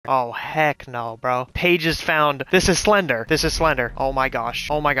Oh, heck no, bro. Pages found. This is Slender. This is Slender. Oh my gosh.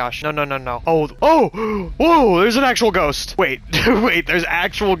 Oh my gosh. No, no, no, no. Oh, oh, whoa, there's an actual ghost. Wait, wait, there's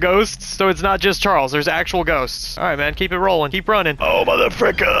actual ghosts? So it's not just Charles, there's actual ghosts. All right, man, keep it rolling. Keep running. Oh,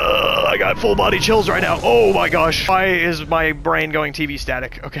 motherfricker. I got full body chills right now. Oh my gosh. Why is my brain going TV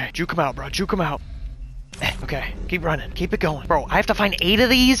static? Okay, juke him out, bro. Juke him out. Okay, keep running. Keep it going. Bro, I have to find 8 of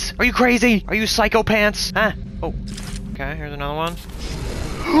these? Are you crazy? Are you psycho pants? Huh? Oh, okay, here's another one.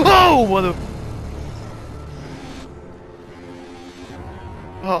 Oh, mother...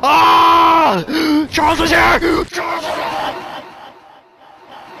 Oh. Ah! Charles is here! Charles is here!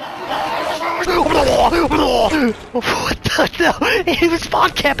 What the? No! He was spawn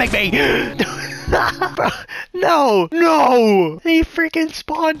camping me! Bro, no! No! He freaking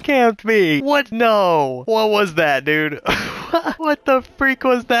spawn camped me! What? No! What was that, dude? What the freak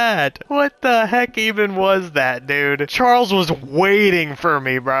was that? What the heck even was that, dude? Charles was waiting for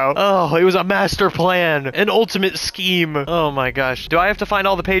me, bro. Oh, it was a master plan. An ultimate scheme. Oh my gosh. Do I have to find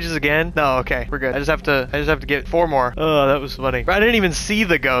all the pages again? No, okay. We're good. I just have to get 4 more. Oh, that was funny. I didn't even see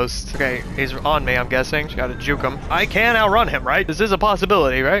the ghost. Okay, he's on me, I'm guessing. Just gotta juke him. I can outrun him, right? This is a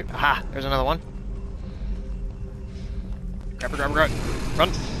possibility, right? Aha, there's another one. Grab her, grab her, grab her.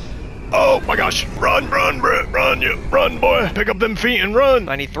 Run. Oh my gosh. Run, run, run, you run, boy. Pick up them feet and run.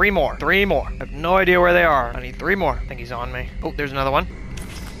 I need 3 more. 3 more. I have no idea where they are. I need 3 more. I think he's on me. Oh, there's another one.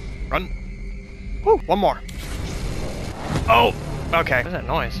 Run. Woo, 1 more. Oh, okay. What's that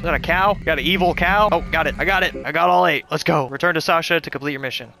noise? Is that a cow? Got an evil cow? Oh, got it. I got it. I got all 8. Let's go. Return to Sasha to complete your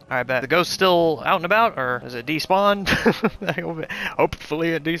mission. All right, bet. The ghost's still out and about, or is it despawned?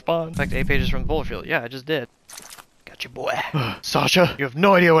 Hopefully it despawned. Collect 8 pages from the bullet field. Yeah, I just did. Got you, boy. Sasha, you have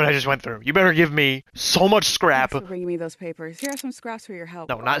no idea what I just went through. You better give me so much scrap. Thanks for bringing me those papers. Here are some scraps for your help.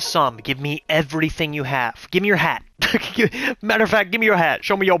 No, not some. Give me everything you have. Give me your hat. Matter of fact, give me your hat.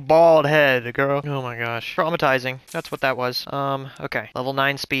 Show me your bald head, girl. Oh my gosh. Traumatizing. That's what that was. Okay. Level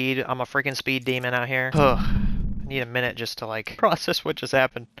 9 speed. I'm a freaking speed demon out here. Need a minute just to like process what just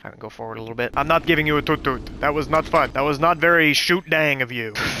happened. I can go forward a little bit. I'm not giving you a toot-toot. That was not fun. That was not very shoot-dang of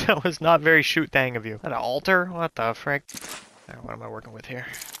you. That was not very shoot-dang of you. Is that an altar? What the frick? Right, what am I working with here?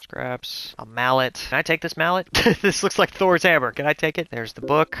 Scraps. A mallet. Can I take this mallet? This looks like Thor's hammer. Can I take it? There's the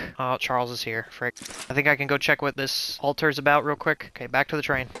book. Oh, Charles is here. Frick. I think I can go check what this altar's about real quick. Okay, back to the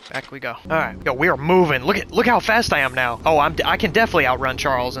train. Back we go. Alright. Yo, we are moving. Look how fast I am now. Oh, I can definitely outrun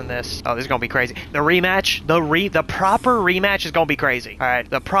Charles in this. Oh, this is gonna be crazy. The rematch, the proper rematch is gonna be crazy. Alright,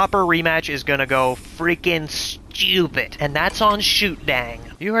 the proper rematch is gonna go freaking stupid. And that's on Shoot Dang.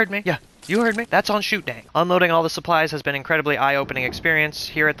 You heard me? Yeah. You heard me. That's on Shoot Dang. Unloading all the supplies has been an incredibly eye-opening experience.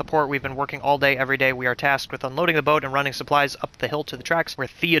 Here at the port, we've been working all day, every day. We are tasked with unloading the boat and running supplies up the hill to the tracks, where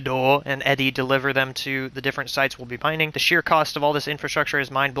Theodore and Eddie deliver them to the different sites we'll be mining. The sheer cost of all this infrastructure is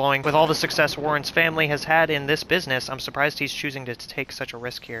mind-blowing. With all the success Warren's family has had in this business, I'm surprised he's choosing to take such a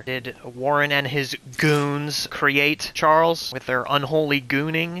risk here. Did Warren and his goons create Charles with their unholy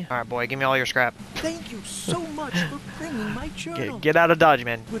gooning? All right, boy, give me all your scrap. Thank you so much for bringing my journal. Get out of Dodge,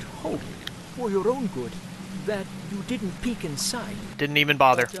 man. Would hope, for your own good, that you didn't peek inside. Didn't even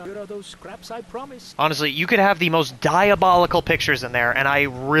bother. But, here are those scraps I promised. Honestly, you could have the most diabolical pictures in there, and I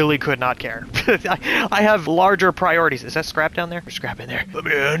really could not care. I have larger priorities. Is that scrap down there? There's scrap in there. Let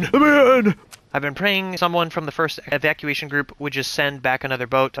me in. Let me in. I've been praying someone from the first evacuation group would just send back another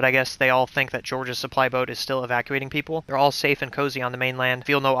boat, but I guess they all think that George's supply boat is still evacuating people. They're all safe and cozy on the mainland,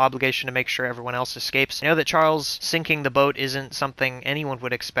 feel no obligation to make sure everyone else escapes. I know that Charles sinking the boat isn't something anyone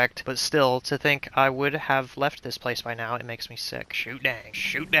would expect, but still, to think I would have left this place by now, it makes me sick. Shoot dang.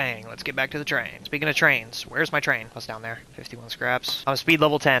 Shoot dang. Let's get back to the train. Speaking of trains, where's my train? What's down there? 51 scraps. I'm a speed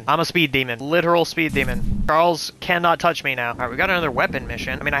level 10. I'm a speed demon. Literal speed demon. Charles cannot touch me now. Alright, we got another weapon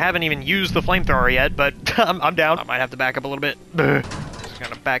mission. I mean, I haven't even used the flamethrower yet, but I'm down. I might have to back up a little bit. Just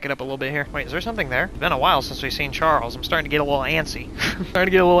gonna back it up a little bit here. Wait, is there something there? It's been a while since we've seen Charles. I'm starting to get a little antsy. I'm starting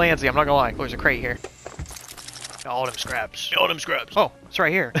to get a little antsy, I'm not gonna lie. Oh, there's a crate here. All them scraps. All them scraps. Oh, it's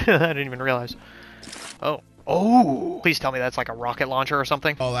right here. I didn't even realize. Oh. Oh! Please tell me that's like a rocket launcher or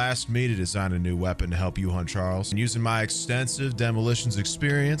something. All asked me to design a new weapon to help you hunt Charles. And using my extensive demolitions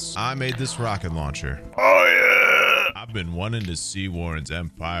experience, I made this rocket launcher. Oh yeah! I've been wanting to see Warren's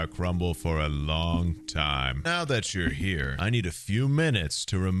empire crumble for a long time. Now that you're here, I need a few minutes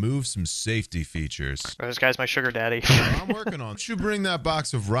to remove some safety features. Oh, this guy's my sugar daddy. I'm working on it. You bring that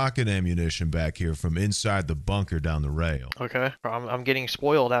box of rocket ammunition back here from inside the bunker down the rail. Okay. I'm getting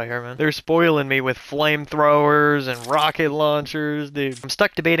spoiled out here, man. They're spoiling me with flamethrowers and rocket launchers, dude. I'm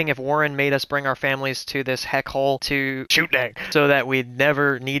stuck debating if Warren made us bring our families to this heck hole to shoot dang, so that we'd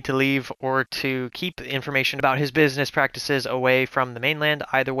never need to leave, or to keep information about his business practices away from the mainland.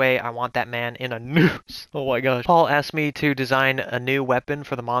 Either way, I want that man in a noose. Oh my gosh. Paul asked me to design a new weapon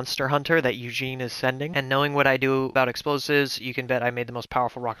for the monster hunter that Eugene is sending. And knowing what I do about explosives, you can bet I made the most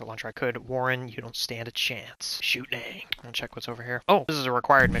powerful rocket launcher I could. Warren, you don't stand a chance. Shoot dang. I'm gonna check what's over here. Oh, this is a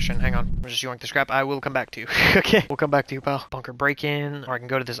required mission. Hang on. I'll just yoink the scrap. I will come back to you. Okay, we'll come back to you, pal. Bunker break-in, or I can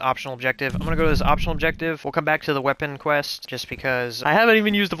go to this optional objective. I'm gonna go to this optional objective. We'll come back to the weapon quest just because I haven't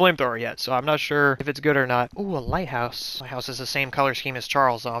even used the flamethrower yet, so I'm not sure if it's good or not. Ooh, a lighthouse. Lighthouse is the same color scheme as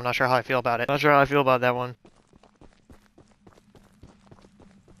Charles, so I'm not sure how I feel about it. Not sure how I feel about that one.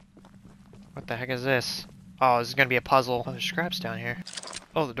 What the heck is this? Oh, this is gonna be a puzzle. Oh, there's scraps down here.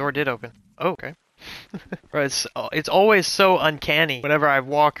 Oh, the door did open. Oh, okay. Right, it's always so uncanny whenever I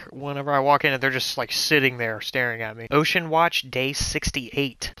walk in and they're just like sitting there staring at me. Ocean Watch Day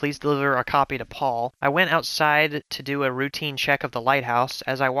 68. Please deliver a copy to Paul. I went outside to do a routine check of the lighthouse.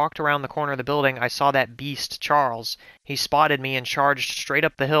 As I walked around the corner of the building, I saw that beast, Charles. He spotted me and charged straight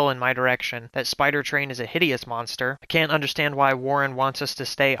up the hill in my direction. That spider train is a hideous monster. I can't understand why Warren wants us to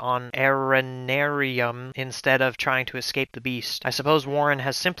stay on Arenarium instead of trying to escape the beast. I suppose Warren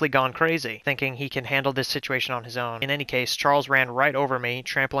has simply gone crazy, thinking he can handle this situation on his own. In any case, Charles ran right over me,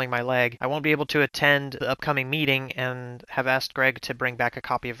 trampling my leg. I won't be able to attend the upcoming meeting and have asked Greg to bring back a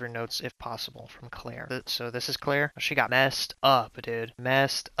copy of your notes if possible. From Claire. So this is Claire? She got messed up, dude.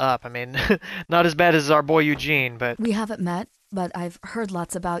 Messed up. I mean, not as bad as our boy Eugene, but... We haven't met, but I've heard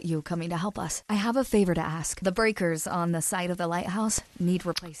lots about you coming to help us. I have a favor to ask. The breakers on the side of the lighthouse need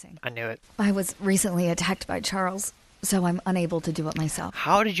replacing. I knew it. I was recently attacked by Charles, so I'm unable to do it myself.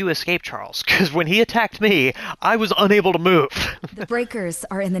 How did you escape, Charles? Because when he attacked me, I was unable to move. The breakers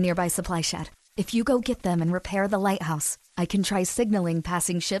are in the nearby supply shed. If you go get them and repair the lighthouse, I can try signaling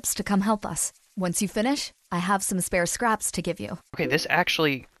passing ships to come help us. Once you finish, I have some spare scraps to give you. Okay, this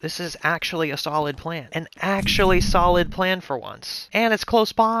is actually a solid plan. An actually solid plan for once. And it's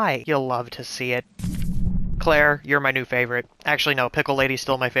close by. You'll love to see it. Claire, you're my new favorite. Actually, no, Pickle Lady's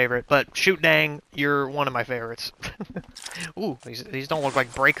still my favorite. But shoot dang, you're one of my favorites. Ooh, these don't look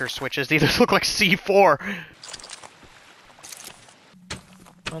like breaker switches. These look like C4.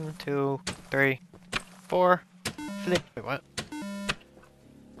 1, 2, 3, 4, flip. Wait, what?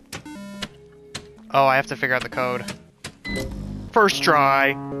 Oh, I have to figure out the code. First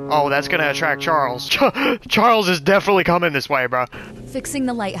try. Oh, that's gonna attract Charles. Charles is definitely coming this way, bro. Fixing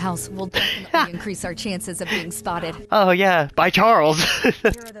the lighthouse will definitely increase our chances of being spotted. Oh yeah, by Charles. Here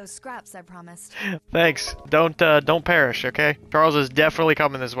are those scraps I promised. Thanks. Don't perish, okay? Charles is definitely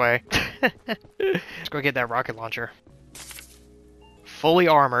coming this way. Let's go get that rocket launcher. Fully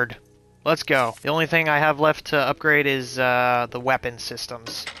armored. Let's go. The only thing I have left to upgrade is the weapon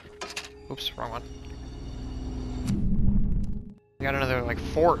systems. Oops, wrong one. We got another, like,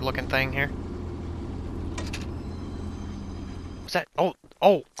 fort-looking thing here. What's that?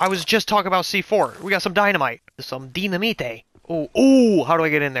 Oh, I was just talking about C4. We got some dynamite. Some dinamite. Oh, how do I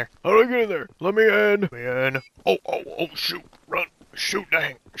get in there? How do I get in there? Let me in. Let me in. Oh, shoot. Run. Shoot,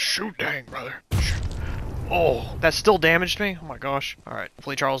 dang, brother. Shoot. Oh, that still damaged me? Oh my gosh. Alright,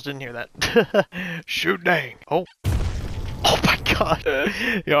 hopefully Charles didn't hear that. Shoot, dang. Oh my god.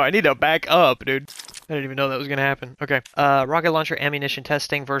 Yo, I need to back up, dude. I didn't even know that was gonna happen. Okay. Rocket launcher ammunition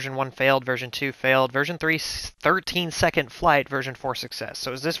testing. Version 1 failed. Version 2 failed. Version 3, 13-second flight. Version 4 success.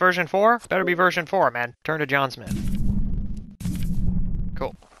 So is this version 4? Better be version 4, man. Turn to John Smith.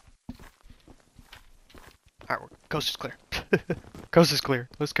 Cool. Alright, coast is clear. Coast is clear.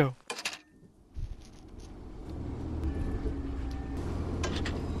 Let's go.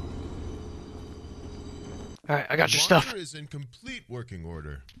 Alright, I got your stuff. The launcher is in complete working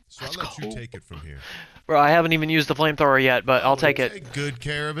order, so I'll let you take it from here. Bro, I haven't even used the flamethrower yet, but I'll take it. Take good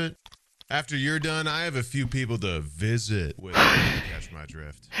care of it. After you're done, I have a few people to visit with. Catch my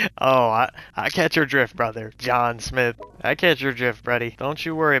drift. Oh, I catch your drift, brother. John Smith. I catch your drift, buddy. Don't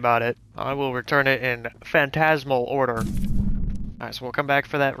you worry about it. I will return it in phantasmal order. Alright, so we'll come back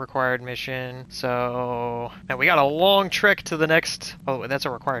for that required mission. So, and we got a long trek to the next... Oh, that's a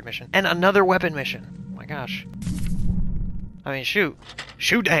required mission. And another weapon mission. Oh my gosh. I mean, shoot.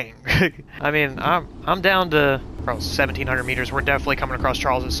 Shoot dang. I mean, I'm down to... Bro, 1,700 meters. We're definitely coming across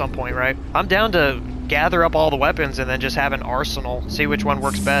Charles at some point, right? I'm down to gather up all the weapons and then just have an arsenal. See which one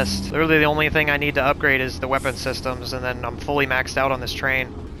works best. Literally, the only thing I need to upgrade is the weapon systems, and then I'm fully maxed out on this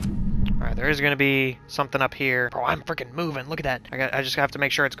train. Alright, there is going to be something up here. Bro, I'm freaking moving. Look at that. I just have to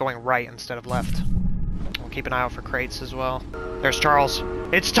make sure it's going right instead of left. We'll keep an eye out for crates as well. There's Charles.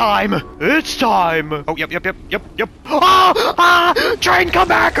 It's time! It's time! Oh, yep. Ah! Train, come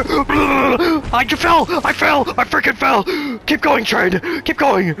back! I fell! I freaking fell! Keep going, train! Keep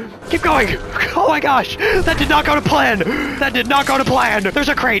going! Keep going! Oh my gosh! That did not go to plan! That did not go to plan! There's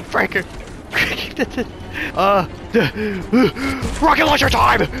a crate, Frank! Rocket launcher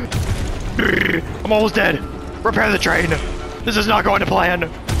time! I'm almost dead. Repair the train. This is not going to plan.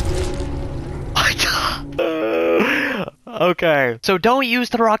 Okay, so don't use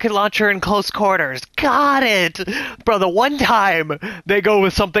the rocket launcher in close quarters. Got it! Bro, the one time they go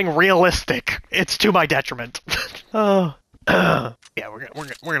with something realistic, it's to my detriment. Yeah, we're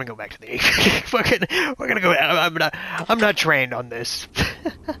gonna go back to the we're gonna go. I'm not trained on this.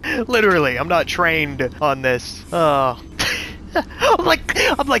 Literally, I'm not trained on this. Oh. I'm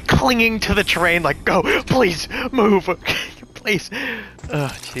like clinging to the train, like, go, please, move, please.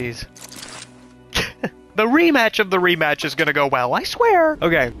 Oh, jeez. The rematch of the rematch is gonna go well, I swear.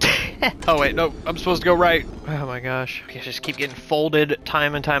 Okay. Oh wait, no, I'm supposed to go right. Oh my gosh. I just keep getting folded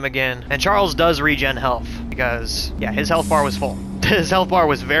time and time again. And Charles does regen health because, yeah, his health bar was full. His health bar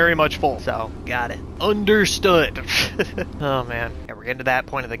was very much full, so got it. Understood. Oh man. Yeah, we're getting to that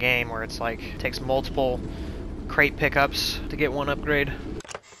point of the game where it's like, it takes multiple crate pickups to get one upgrade.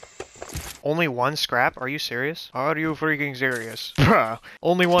 Only one scrap? Are you serious? Are you freaking serious? Bruh.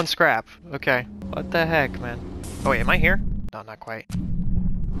 Only one scrap. Okay. What the heck, man? Oh wait, am I here? No, not quite.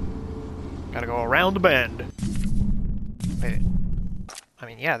 Gotta go around the bend. Wait. I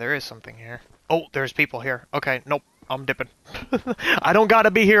mean, yeah, there is something here. Oh, there's people here. Okay, nope. I'm dipping. I don't gotta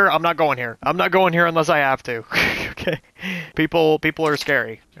be here. I'm not going here. I'm not going here unless I have to. Okay. People are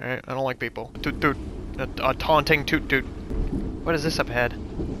scary. Alright, I don't like people. Toot toot. A taunting toot toot. What is this up ahead?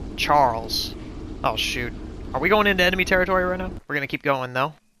 Charles. Oh shoot. Are we going into enemy territory right now? We're gonna keep going though.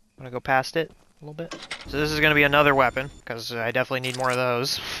 I'm gonna go past it a little bit. So this is gonna be another weapon, because I definitely need more of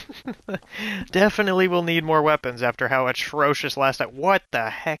those. Definitely will need more weapons after how atrocious last time. What the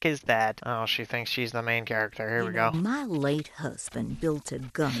heck is that? Oh, she thinks she's the main character. Here we go. My late husband built a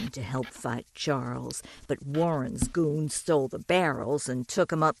gun to help fight Charles, but Warren's goons stole the barrels and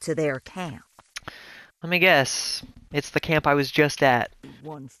took 'em up to their camp. Let me guess. It's the camp I was just at.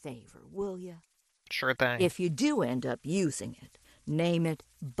 One favor, will you? Sure thing. If you do end up using it, name it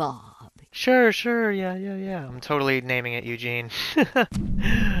Bob. Sure, yeah. I'm totally naming it Eugene.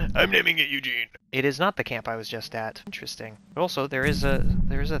 I'm naming it Eugene. It is not the camp I was just at. Interesting. Also, there is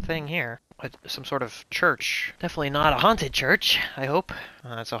a thing here. Some sort of church. Definitely not a haunted church, I hope.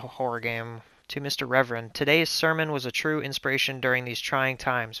 It's a horror game. To Mr. Reverend, today's sermon was a true inspiration during these trying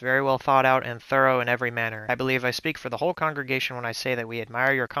times, very well thought out and thorough in every manner. I believe I speak for the whole congregation when I say that we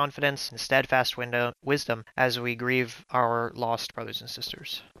admire your confidence and steadfast wisdom as we grieve our lost brothers and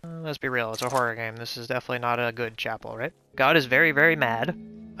sisters. Let's be real, it's a horror game. This is definitely not a good chapel, right? God is very, very mad.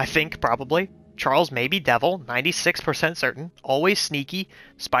 I think, probably. Charles may be devil, 96% certain. Always sneaky.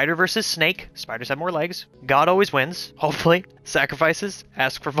 Spider versus snake. Spiders have more legs. God always wins, hopefully. Sacrifices.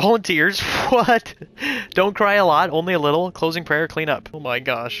 Ask for volunteers. What? Don't cry a lot, only a little. Closing prayer, clean up. Oh my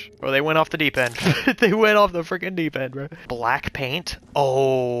gosh. Bro, they went off the deep end. They went off the freaking deep end, bro. Black paint?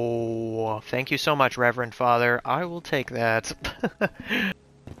 Oh. Thank you so much, Reverend Father. I will take that.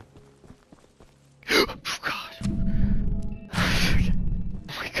 Oh, God.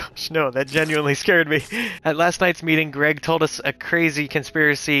 No, that genuinely scared me. At last night's meeting, Greg told us a crazy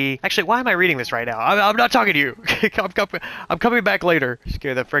conspiracy. Actually, why am I reading this right now? I'm not talking to you. I'm coming back later.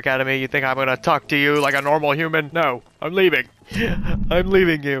 Scare the frick out of me. You think I'm gonna talk to you like a normal human? No, I'm leaving. I'm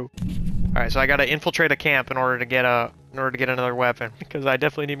leaving you. All right, so I gotta infiltrate a camp in order to get another weapon, because I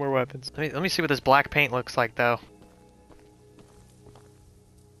definitely need more weapons. Let me see what this black paint looks like, though.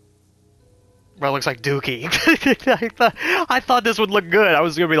 Bro, it looks like Dookie. I thought this would look good. I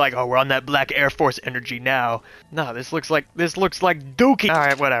was gonna be like, oh, we're on that Black Air Force energy now. No, this looks like Dookie. All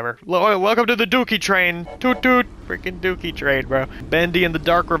right, whatever. Welcome to the Dookie train. Toot toot. Freaking Dookie train, bro. Bendy and the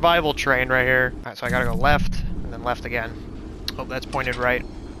Dark Revival train right here. All right, so I gotta go left and then left again. Oh, that's pointed right.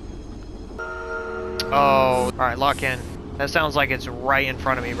 Oh, all right, lock in. That sounds like it's right in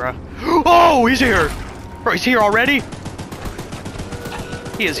front of me, bro. Oh, he's here. Bro, he's here already.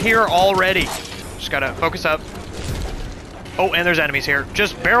 He is here already. Just gotta focus up. Oh, and there's enemies here.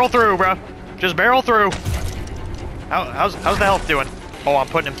 Just barrel through, bro. Just barrel through. How's the health doing? Oh, I'm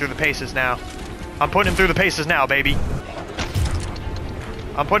putting him through the paces now. I'm putting him through the paces now, baby.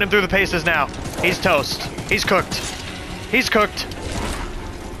 I'm putting him through the paces now. He's toast. He's cooked. He's cooked.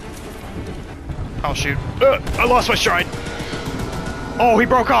 Oh, shoot. I lost my stride. Oh, he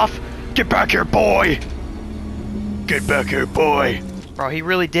broke off. Get back here, boy. Get back here, boy. Bro, he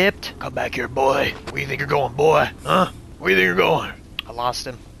really dipped? Come back here, boy. Where you think you're going, boy? Huh? Where you think you're going? I lost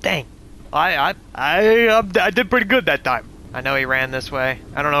him. Dang. I did pretty good that time. I know he ran this way.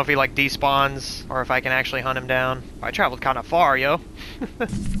 I don't know if he like despawns or if I can actually hunt him down. I traveled kind of far, yo.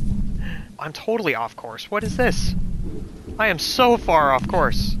 I'm totally off course. What is this? I am so far off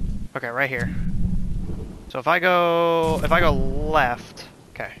course. Okay, right here. So if I go left.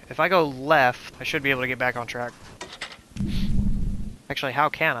 Okay, if I go left, I should be able to get back on track. Actually, how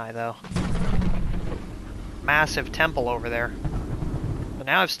can I though? Massive temple over there. But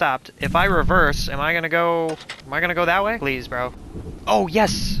now I've stopped. If I reverse, am I gonna go that way? Please, bro. Oh,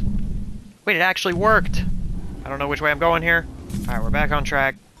 yes! Wait, it actually worked! I don't know which way I'm going here. Alright, we're back on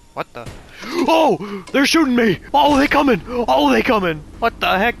track. What the? Oh! They're shooting me! Oh, they coming! Oh, they coming! What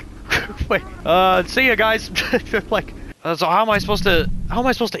the heck? Wait, see ya, guys. Like, so how am I supposed to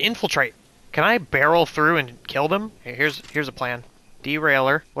infiltrate? Can I barrel through and kill them? Okay, here's a plan.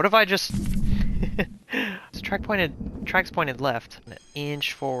 Derailer. What if I just... It's track's pointed left. An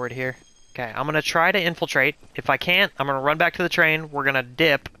inch forward here. Okay, I'm gonna try to infiltrate. If I can't, I'm gonna run back to the train. We're gonna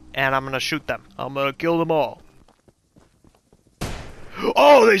dip, and I'm gonna shoot them. I'm gonna kill them all.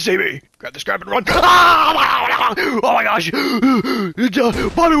 Oh, they see me! Grab the scrap and run. Oh my gosh!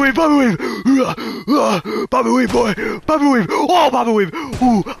 Bobby weave, Bobby weave! Bobby weave, boy! Bobby weave! Oh, Bobby weave!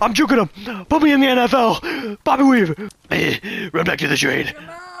 Ooh, I'm juking him! Put me in the NFL! Bobby weave! Run back to the train.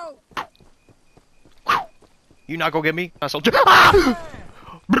 You not gonna get me? Ah!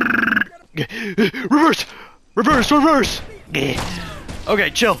 Reverse! Reverse! Reverse! Okay,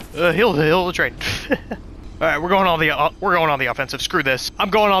 chill. Heal the train. All right, we're going on the offensive. Screw this. I'm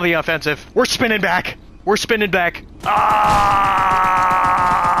going on the offensive. We're spinning back. We're spinning back. Ah!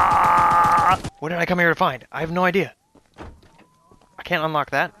 What did I come here to find? I have no idea. I can't unlock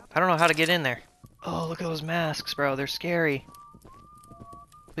that. I don't know how to get in there. Oh, look at those masks, bro. They're scary.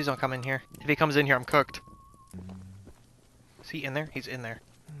 Please don't come in here. If he comes in here, I'm cooked. Is he in there? He's in there.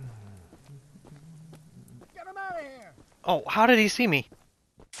 Get him out of here! Oh, how did he see me?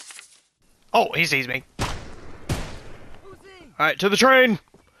 Oh, he sees me. Alright, to the train!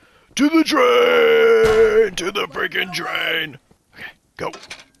 To the train! To the freaking train! Okay, go.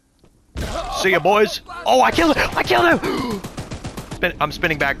 See ya, boys. Oh, I killed him! I killed him! I'm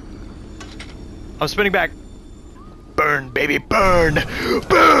spinning back. I'm spinning back. Burn, baby, burn!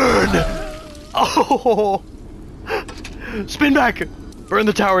 Burn! Oh! Spin back! Burn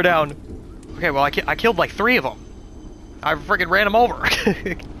the tower down. Okay, well, I killed like 3 of them. I freaking ran them over.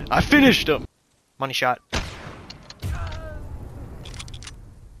 I finished them. Money shot.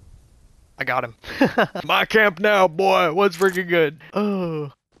 I got him. My camp now, boy. What's freaking good?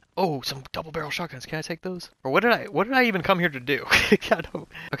 Oh, some double barrel shotguns. Can I take those? Or what did I even come here to do?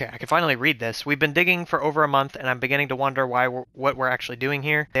 Okay, I can finally read this. We've been digging for over a month, and I'm beginning to wonder what we're actually doing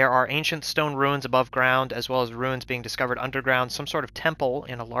here. There are ancient stone ruins above ground, as well as ruins being discovered underground. Some sort of temple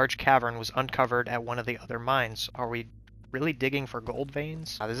in a large cavern was uncovered at one of the other mines. Are we really digging for gold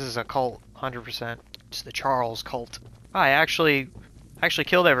veins? This is a cult, 100%. It's the Charles cult. I actually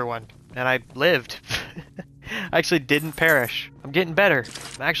killed everyone. And I lived. I actually didn't perish. I'm getting better.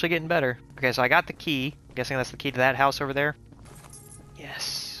 I'm actually getting better. Okay, so I got the key. I'm guessing that's the key to that house over there.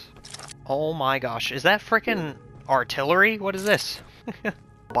 Yes. Oh my gosh. Is that frickin' artillery? What is this?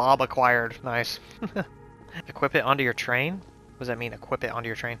 Bob acquired. Nice. Equip it onto your train? What does that mean, equip it onto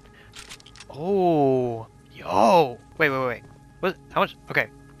your train? Oh. Yo. Wait. What? How much? Okay.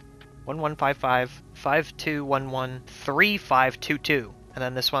 1155 5211 3522. And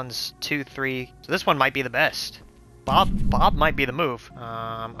then this one's 2-3. So this one might be the best. Bob might be the move.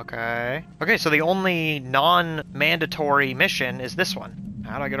 Okay. Okay, so the only non-mandatory mission is this one.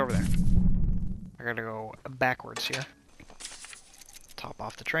 How do I get over there? I gotta go backwards here. Top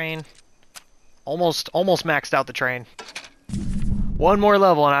off the train. Almost maxed out the train. One more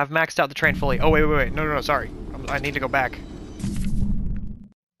level and I've maxed out the train fully. Oh, wait. No, sorry. I need to go back.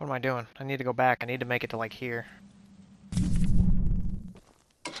 What am I doing? I need to go back. I need to make it to, like, here.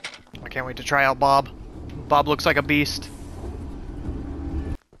 I can't wait to try out Bob. Bob looks like a beast.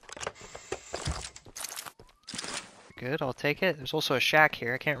 Good, I'll take it. There's also a shack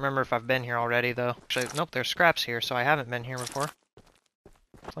here. I can't remember if I've been here already, though. Actually, nope, there's scraps here, so I haven't been here before.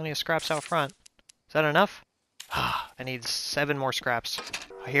 Plenty of scraps out front. Is that enough? I need 7 more scraps.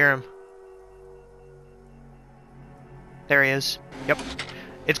 I hear him. There he is. Yep.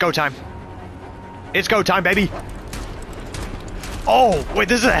 It's go time. It's go time, baby! Oh, wait,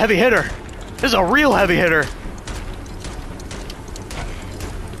 this is a heavy hitter. This is a real heavy hitter.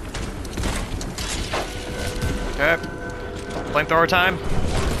 Okay. Flamethrower time.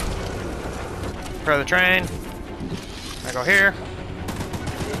 Prepare the train. I go here.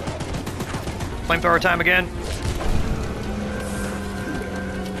 Flamethrower time again.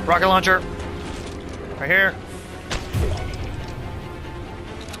 Rocket launcher. Right here.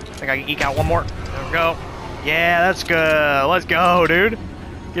 think I can eke out one more. There we go. Yeah, that's good. Let's go, dude.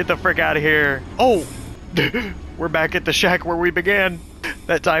 Get the frick out of here. Oh! We're back at the shack where we began.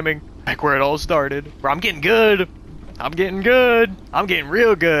 That timing. Back where it all started. Bro, I'm getting good. I'm getting good. I'm getting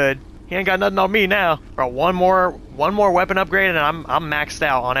real good. He ain't got nothing on me now. Bro, one more weapon upgrade and I'm maxed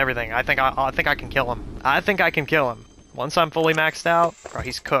out on everything. I think I can kill him. I think I can kill him. Once I'm fully maxed out, bro,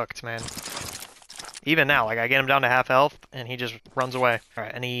 he's cooked, man. Even now, like, I get him down to half health, and he just runs away.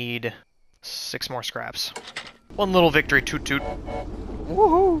 Alright, I need 6 more scraps. One little victory, toot toot.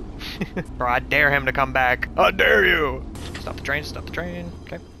 Woohoo! Bro, I dare him to come back. I dare you! Stop the train, stop the train.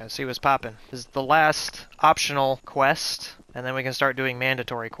 Okay, let's see what's popping. This is the last optional quest, and then we can start doing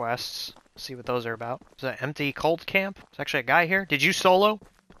mandatory quests. See what those are about. Is that empty cold camp? There's actually a guy here. Did you solo?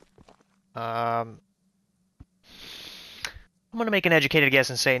 I'm gonna make an educated guess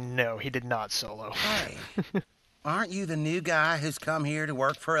and say no, he did not solo. Hey, aren't you the new guy who's come here to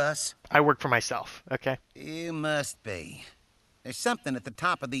work for us? I work for myself, okay? You must be. There's something at the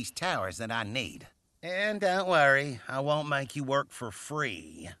top of these towers that I need. And don't worry, I won't make you work for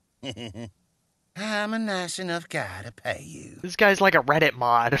free. I'm a nice enough guy to pay you. This guy's like a Reddit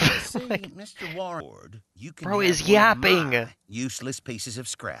mod. See, Like, Mr. Warren, you can bro have is one of yapping. my useless pieces of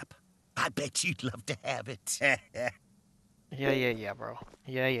scrap. I bet you'd love to have it. Yeah, bro.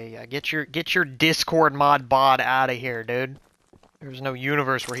 Yeah. Get your Discord mod bot out of here, dude. There's no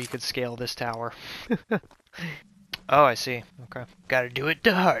universe where he could scale this tower. Oh, I see. Okay. Gotta do it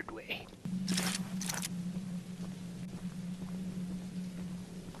the hard way.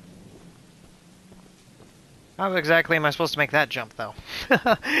 How exactly am I supposed to make that jump, though?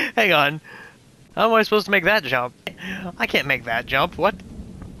 Hang on. How am I supposed to make that jump? I can't make that jump. What?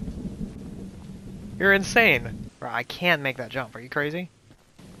 You're insane. Bro, I can't make that jump. Are you crazy?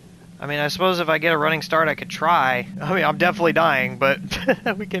 I mean, I suppose if I get a running start, I could try. I mean, I'm definitely dying, but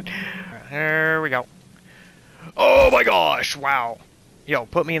we can... Right, there we go. Oh my gosh! Wow. Yo,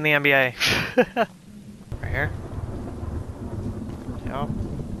 put me in the NBA. Right here. Yo.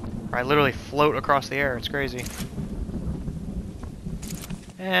 I literally float across the air. It's crazy.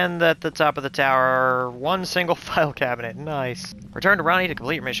 And at the top of the tower, one single file cabinet. Nice. Return to Ronnie to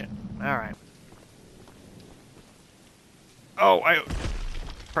complete your mission. Alright. Oh, I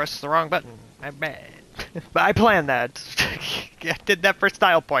pressed the wrong button. My bad. But I planned that. I did that for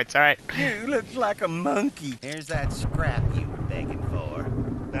style points, alright. You look like a monkey. Here's that scrap you were begging for.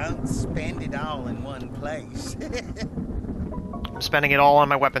 Don't spend it all in one place. I'm spending it all on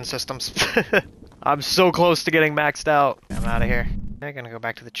my weapon systems. I'm so close to getting maxed out. I'm out of here. I'm gonna go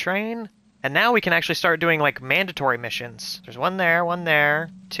back to the train. And now we can actually start doing, like, mandatory missions. There's one there,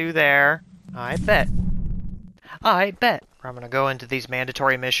 2 there. I bet. I'm gonna go into these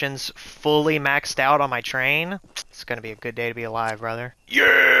mandatory missions fully maxed out on my train. It's gonna be a good day to be alive, brother.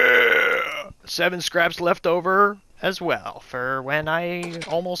 Yeah! 7 scraps left over as well for when I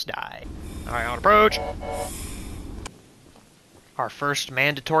almost die. Alright, on approach. Our first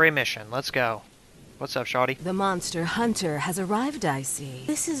mandatory mission. Let's go. What's up, shawty? The monster hunter has arrived, I see.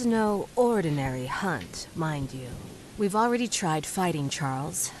 This is no ordinary hunt, mind you. We've already tried fighting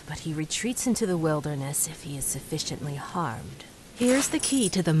Charles, but he retreats into the wilderness if he is sufficiently harmed. Here's the key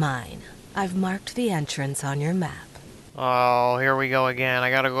to the mine. I've marked the entrance on your map. Oh, here we go again. I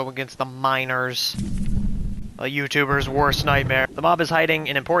gotta go against the miners. A YouTuber's worst nightmare. The mob is hiding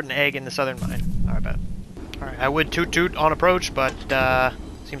an important egg in the southern mine. Alright, bet. Alright, I would toot on approach, but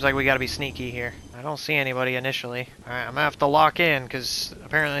seems like we gotta be sneaky here. I don't see anybody initially. Alright, I'm gonna have to lock in, because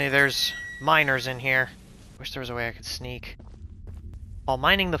apparently there's miners in here. Wish there was a way I could sneak. While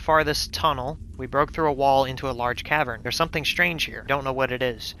mining the farthest tunnel, we broke through a wall into a large cavern. There's something strange here. Don't know what it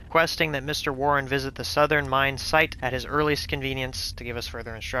is. Requesting that Mr. Warren visit the southern mine site at his earliest convenience to give us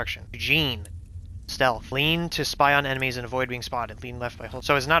further instruction. Eugene. Stealth. Lean to spy on enemies and avoid being spotted. Lean left by hold.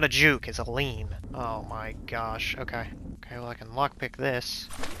 So it's not a juke, it's a lean. Oh my gosh. Okay. Okay, well I can lockpick this.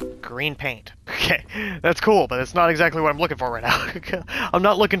 Green paint. Okay, that's cool, but it's not exactly what I'm looking for right now. I'm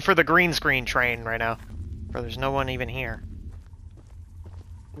not looking for the green screen train right now. Bro, there's no one even here.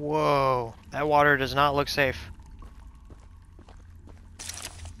 Whoa, that water does not look safe.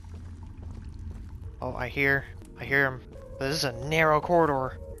 Oh, I hear him. This is a narrow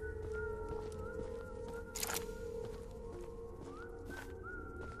corridor.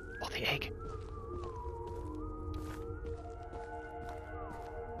 Oh, the egg.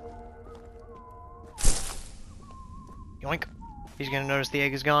 Yoink. He's gonna notice the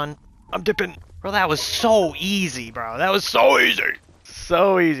egg is gone. I'm dipping. Bro, that was so easy, bro. That was so easy.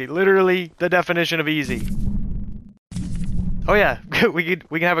 So easy. Literally the definition of easy. Oh yeah, we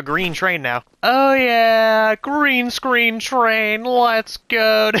can have a green train now. Oh yeah, green screen train. Let's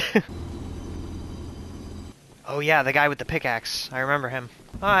go. Oh yeah, the guy with the pickaxe. I remember him.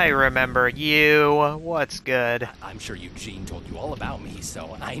 I remember you. What's good? I'm sure Eugene told you all about me,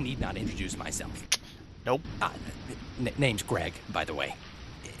 so I need not introduce myself. Nope. Name's Greg, by the way.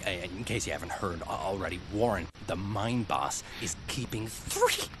 In case you haven't heard already, Warren, the mine boss, is keeping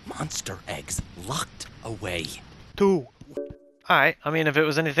 3 monster eggs locked away. 2. Alright, I mean, if it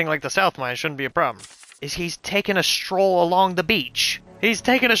was anything like the South Mine, it shouldn't be a problem. He's taking a stroll along the beach. He's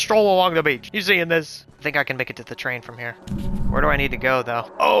taking a stroll along the beach. You seeing this? I think I can make it to the train from here. Where do I need to go,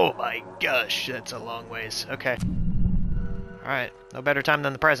 though? Oh my gosh, that's a long ways. Okay. Alright, no better time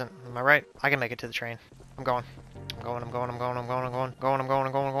than the present. Am I right? I can make it to the train. I'm going. Go.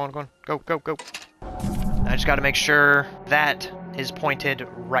 I just gotta make sure that is pointed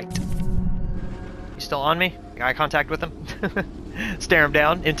right. He's still on me? Eye contact with him? Stare him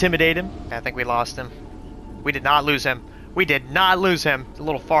down? Intimidate him? I think we lost him. We did not lose him. We did not lose him. It's a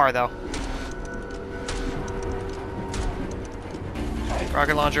little far, though.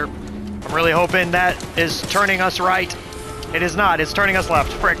 Rocket launcher. I'm really hoping that is turning us right. It is not. It's turning us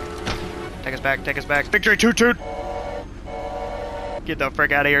left. Frick. Take us back. Take us back. Victory toot toot! Get the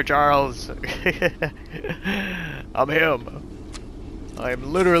frick out of here, Charles. I'm him.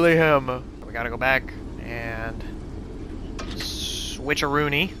 I'm literally him. We gotta go back and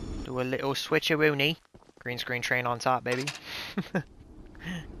switch-a-rooney. Do a little switch-a-rooney. Green screen train on top, baby.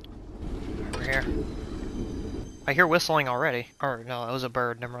 Over here. I hear whistling already. Or, no, that was a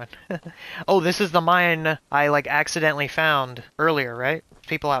bird. Never mind. Oh, this is the mine I, like, accidentally found earlier, right?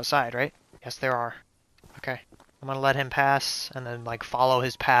 People outside, right? Yes, there are. Okay. I'm gonna let him pass and then, like, follow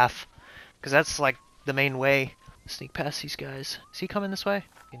his path. Because that's, like, the main way. Sneak past these guys. Is he coming this way?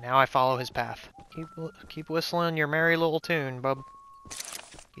 Okay, now I follow his path. Keep whistling your merry little tune, bub.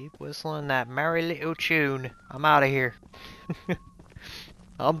 Keep whistling that merry little tune. I'm out of here.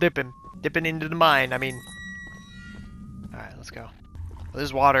 I'm dipping. Dipping into the mine, I mean. Alright, let's go.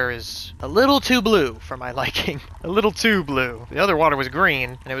 This water is a little too blue for my liking. A little too blue. The other water was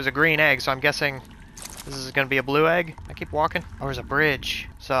green, and it was a green egg, so I'm guessing this is gonna be a blue egg. I keep walking. Oh, there's a bridge.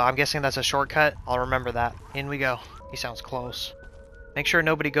 So I'm guessing that's a shortcut. I'll remember that. In we go. He sounds close. Make sure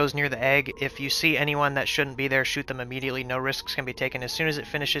nobody goes near the egg. If you see anyone that shouldn't be there, shoot them immediately. No risks can be taken. As soon as it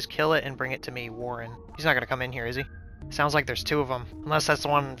finishes, kill it and bring it to me, Warren. He's not gonna come in here, is he? Sounds like there's 2 of them. Unless that's the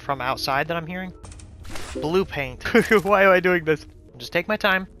one from outside that I'm hearing. Blue paint. Why am I doing this? Just take my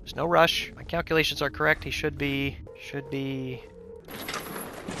time. There's no rush. My calculations are correct. He should be...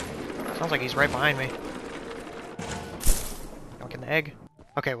 Sounds like he's right behind me. Dunking the egg.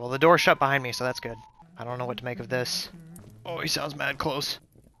 Okay, well the door's shut behind me, so that's good. I don't know what to make of this. Oh, he sounds mad close.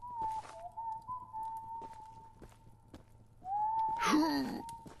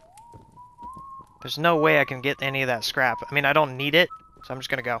 There's no way I can get any of that scrap. I mean, I don't need it, so I'm just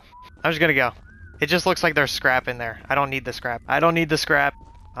gonna go. I'm just gonna go. It just looks like there's scrap in there. I don't need the scrap. I don't need the scrap.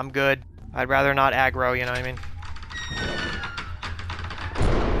 I'm good. I'd rather not aggro, you know what I mean?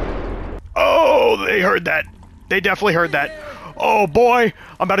 Oh, they heard that. They definitely heard that. Oh boy,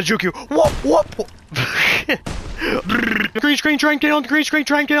 I'm about to juke you. Whoop, whoop, whoop. Green screen train, get on the green screen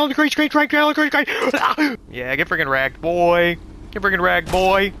train, get on the green screen train, get on the green screen. Yeah, get friggin' ragged, boy. Get friggin' ragged,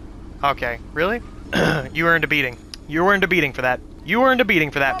 boy. Okay, really? You earned a beating. You earned a beating for that. You earned a beating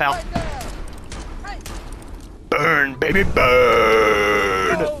for that, pal. Burn, baby,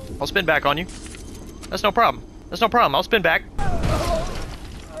 burn! I'll spin back on you. That's no problem. That's no problem. I'll spin back.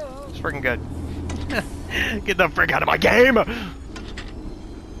 It's freaking good. Get the frick out of my game!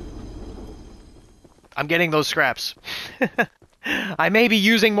 I'm getting those scraps. I may be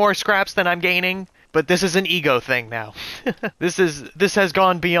using more scraps than I'm gaining, but this is an ego thing now. This has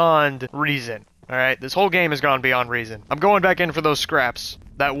gone beyond reason. Alright, this whole game has gone beyond reason. I'm going back in for those scraps.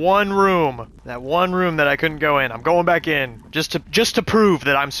 That one room that I couldn't go in, I'm going back in. Just to prove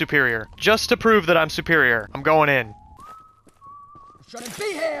that I'm superior. Just to prove that I'm superior. I'm going in. Shouldn't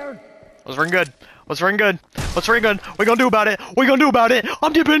be here. Let's ring good. Let's ring good. Let's ring good. We're gonna do about it. We're gonna do about it.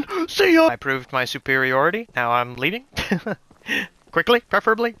 I'm dipping. See ya. I proved my superiority. Now I'm leaving. Quickly,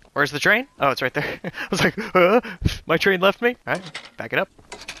 preferably. Where's the train? Oh, it's right there. I was like, my train left me. Alright, back it up.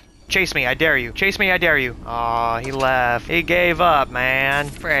 Chase me, I dare you. Chase me, I dare you. Aw, he left. He gave up, man.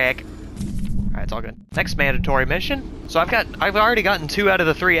 Frick. Alright, it's all good. Next mandatory mission. So I've already gotten 2 out of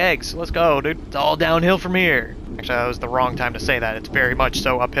the 3 eggs. Let's go, dude. It's all downhill from here. Actually, that was the wrong time to say that. It's very much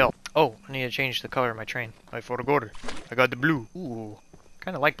so uphill. Oh, I need to change the color of my train. I forgot it. I got the blue. Ooh,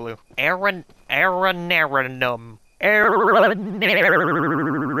 kind of like blue.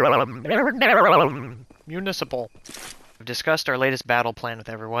 Municipal. I've discussed our latest battle plan with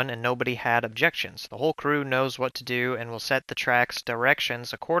everyone, and nobody had objections. The whole crew knows what to do and will set the track's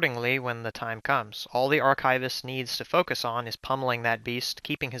directions accordingly when the time comes. All the archivist needs to focus on is pummeling that beast,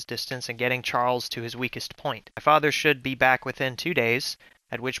 keeping his distance, and getting Charles to his weakest point. My father should be back within 2 days,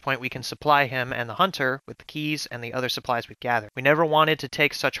 at which point we can supply him and the hunter with the keys and the other supplies we've gathered. We never wanted to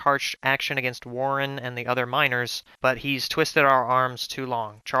take such harsh action against Warren and the other miners, but he's twisted our arms too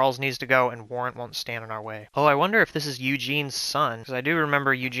long. Charles needs to go, and Warren won't stand in our way. Oh, I wonder if this is Eugene's son, because I do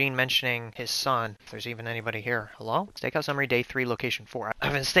remember Eugene mentioning his son. If there's even anybody here. Hello? Stakeout summary, day 3, location 4.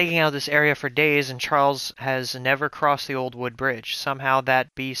 I've been staking out this area for days, and Charles has never crossed the old wood bridge. Somehow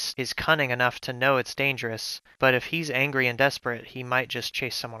that beast is cunning enough to know it's dangerous, but if he's angry and desperate, he might just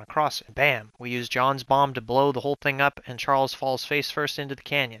chase someone across it. Bam! We use John's bomb to blow the whole thing up, and Charles falls face first into the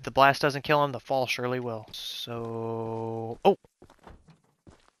canyon. If the blast doesn't kill him, the fall surely will. So... Oh!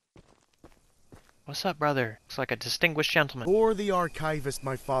 What's up, brother? Looks like a distinguished gentleman. Or the archivist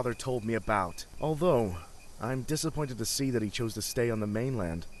my father told me about. Although, I'm disappointed to see that he chose to stay on the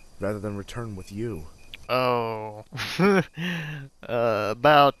mainland, rather than return with you. Oh.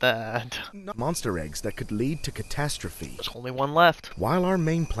 About that. Monster eggs that could lead to catastrophe. There's only one left. While our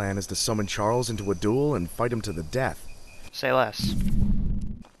main plan is to summon Charles into a duel and fight him to the death. Say less.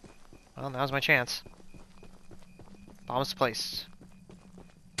 Well, now's my chance. Bombs placed.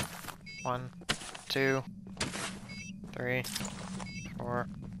 1, 2, 3, 4,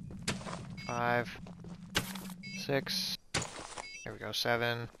 5, 6. There we go,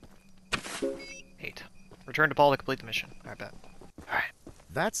 7, 8. Return to Paul to complete the mission. I bet. Alright.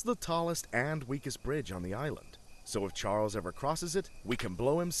 That's the tallest and weakest bridge on the island. So if Charles ever crosses it, we can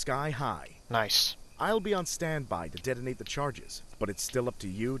blow him sky high. Nice. I'll be on standby to detonate the charges, but it's still up to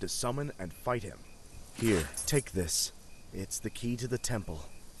you to summon and fight him. Here, take this. It's the key to the temple.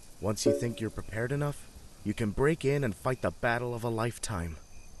 Once you think you're prepared enough, you can break in and fight the battle of a lifetime.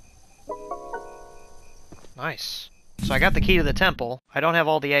 Nice. So I got the key to the temple. I don't have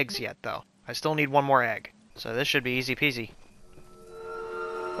all the eggs yet, though. I still need one more egg. So this should be easy peasy.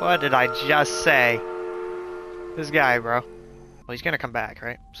 What did I just say? This guy, bro. Well, he's gonna come back,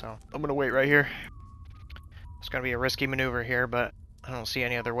 right? So I'm gonna wait right here. It's gonna be a risky maneuver here, but I don't see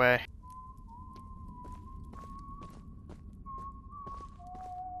any other way.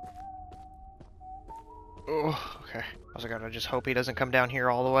 Oh, okay. I gotta just hope he doesn't come down here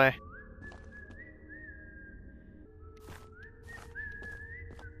all the way.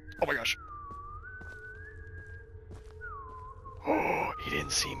 Oh my gosh. Oh, he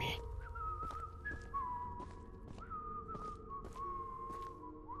didn't see me.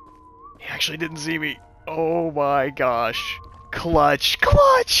 He actually didn't see me. Oh my gosh. Clutch.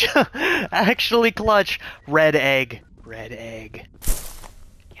 Clutch! Actually clutch. Red egg. Red egg.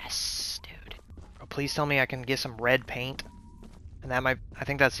 Yes, dude. Oh, please tell me I can get some red paint. And that might... I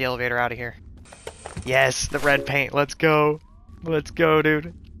think that's the elevator out of here. Yes, the red paint. Let's go. Let's go,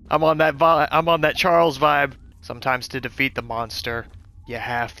 dude. I'm on that vibe. I'm on that Charles vibe. Sometimes to defeat the monster, you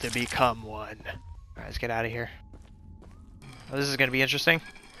have to become one. Alright, let's get out of here. Oh, this is gonna be interesting.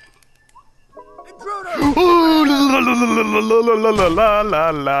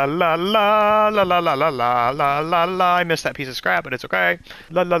 I missed that piece of scrap, but it's okay.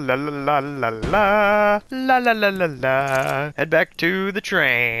 La la la la la la la la la la la. Head back to the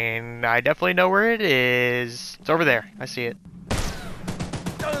train. I definitely know where it is. It's over there. I see it.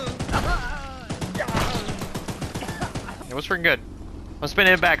 It was freaking good. I'm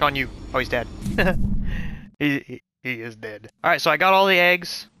spinning it back on you. Oh, he's dead. he is dead. Alright, so I got all the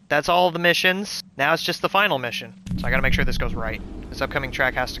eggs. That's all the missions. Now it's just the final mission. So I gotta make sure this goes right. This upcoming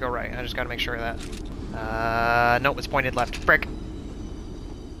track has to go right. I just gotta make sure of that. Nope, it's pointed left. Frick.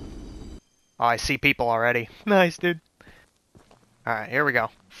 Oh, I see people already. Nice, dude. Alright, here we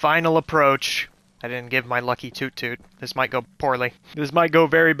go. Final approach. I didn't give my lucky toot toot. This might go poorly. This might go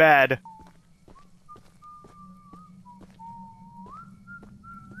very bad.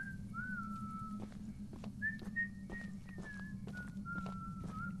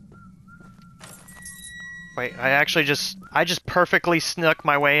 Wait, I just perfectly snuck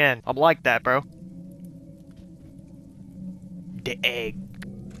my way in. I'm like that, bro. The egg.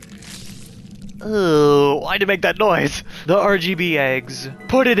 Oh, why'd you make that noise? The RGB eggs.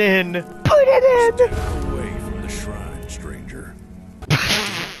 Put it in. Put it in. Stay away from the shrine, stranger. You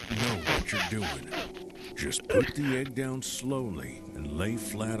know what you're doing. Just put the egg down slowly and lay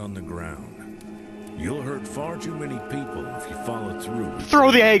flat on the ground. You'll hurt far too many people if you follow through.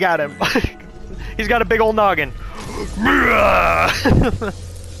 Throw the egg at him. He's got a big old noggin.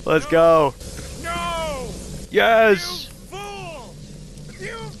 Let's go. No! Yes. You fool!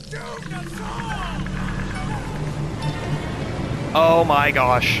 You doomed us all! Oh my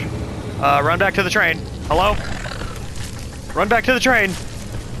gosh. Run back to the train. Hello? Run back to the train.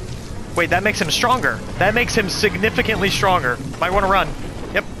 Wait, that makes him stronger. That makes him significantly stronger. Might want to run.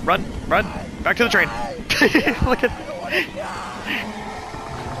 Yep, run. Back to the train. Look at...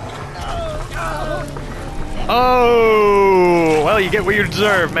 Oh! Well, you get what you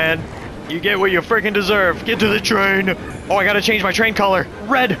deserve, man. You get what you freaking deserve. Get to the train. Oh, I gotta change my train color.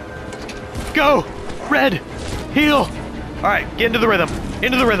 Red. Go. Red. Heal. All right, get into the rhythm.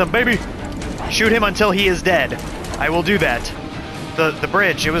 Into the rhythm, baby. Shoot him until he is dead. I will do that. The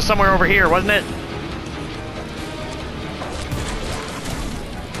bridge. It was somewhere over here, wasn't it?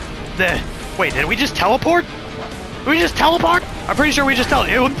 Wait, did we just teleport? Did we just teleport? I'm pretty sure we just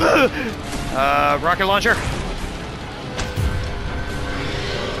rocket launcher.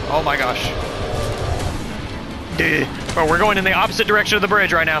 Oh my gosh. Bro, we're going in the opposite direction of the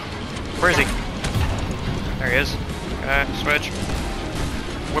bridge right now. Where is he? There he is. Okay, switch.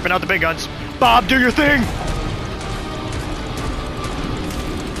 Whipping out the big guns. Bob, do your thing!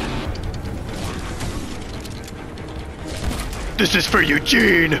 This is for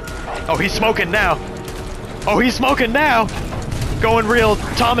Eugene! Oh, he's smoking now. Oh, he's smoking now! Going real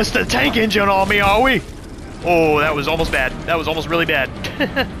Thomas the Tank Engine on me, are we? Oh, that was almost bad. That was almost really bad.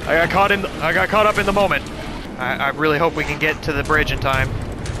 I got caught up in the moment. I really hope we can get to the bridge in time.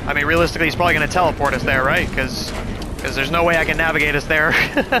 I mean, realistically, he's probably going to teleport us there, right? Because there's no way I can navigate us there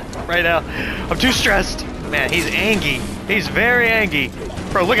right now. I'm too stressed. Man, he's angry. He's very angry.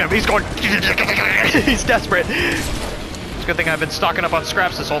 Bro, look at him. He's going... He's desperate. It's a good thing I've been stocking up on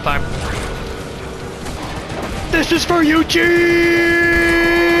scraps this whole time. This is for Eugene!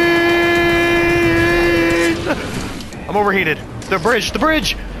 I'm overheated. The bridge! The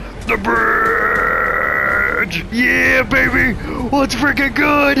bridge! The bridge! Yeah, baby! What's freaking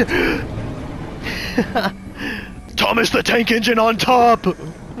good? Thomas the Tank Engine on top!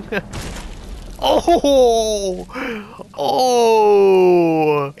 Oh!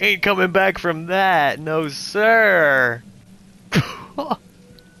 Oh! Ain't coming back from that, no sir!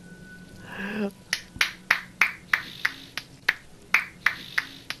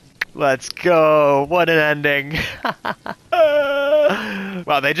 Let's go. What an ending.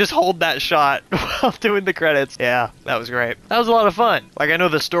 Wow, they just hold that shot while doing the credits. Yeah, that was great. That was a lot of fun. Like, I know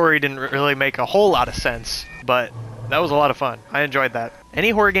the story didn't really make a whole lot of sense, but that was a lot of fun. I enjoyed that. Any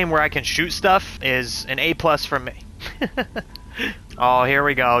horror game where I can shoot stuff is an A+ from me. Oh, here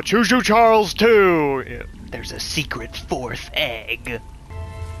we go. Choo-Choo Charles 2. There's a secret 4th egg.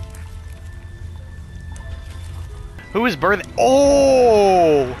 Who is birthing?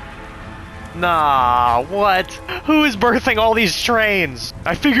 Oh! Nah, what? Who is birthing all these trains?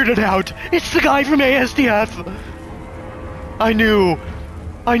 I figured it out. It's the guy from ASDF. I knew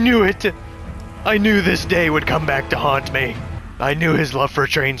it. I knew this day would come back to haunt me. I knew his love for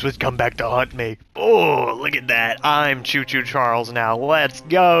trains would come back to haunt me. Oh, look at that. I'm Choo-Choo Charles now. Let's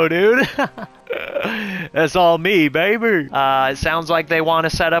go, dude. That's all me, baby. It sounds like they want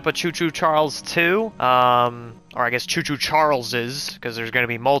to set up a Choo-Choo Charles 2. Or I guess Choo-Choo Charleses, because there's going to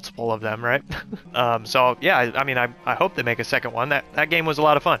be multiple of them, right? So, yeah, I mean, I hope they make a second one. That game was a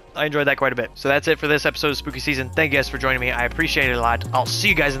lot of fun. I enjoyed that quite a bit. So that's it for this episode of Spooky Season. Thank you guys for joining me. I appreciate it a lot. I'll see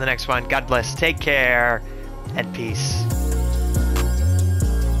you guys in the next one. God bless. Take care, and peace.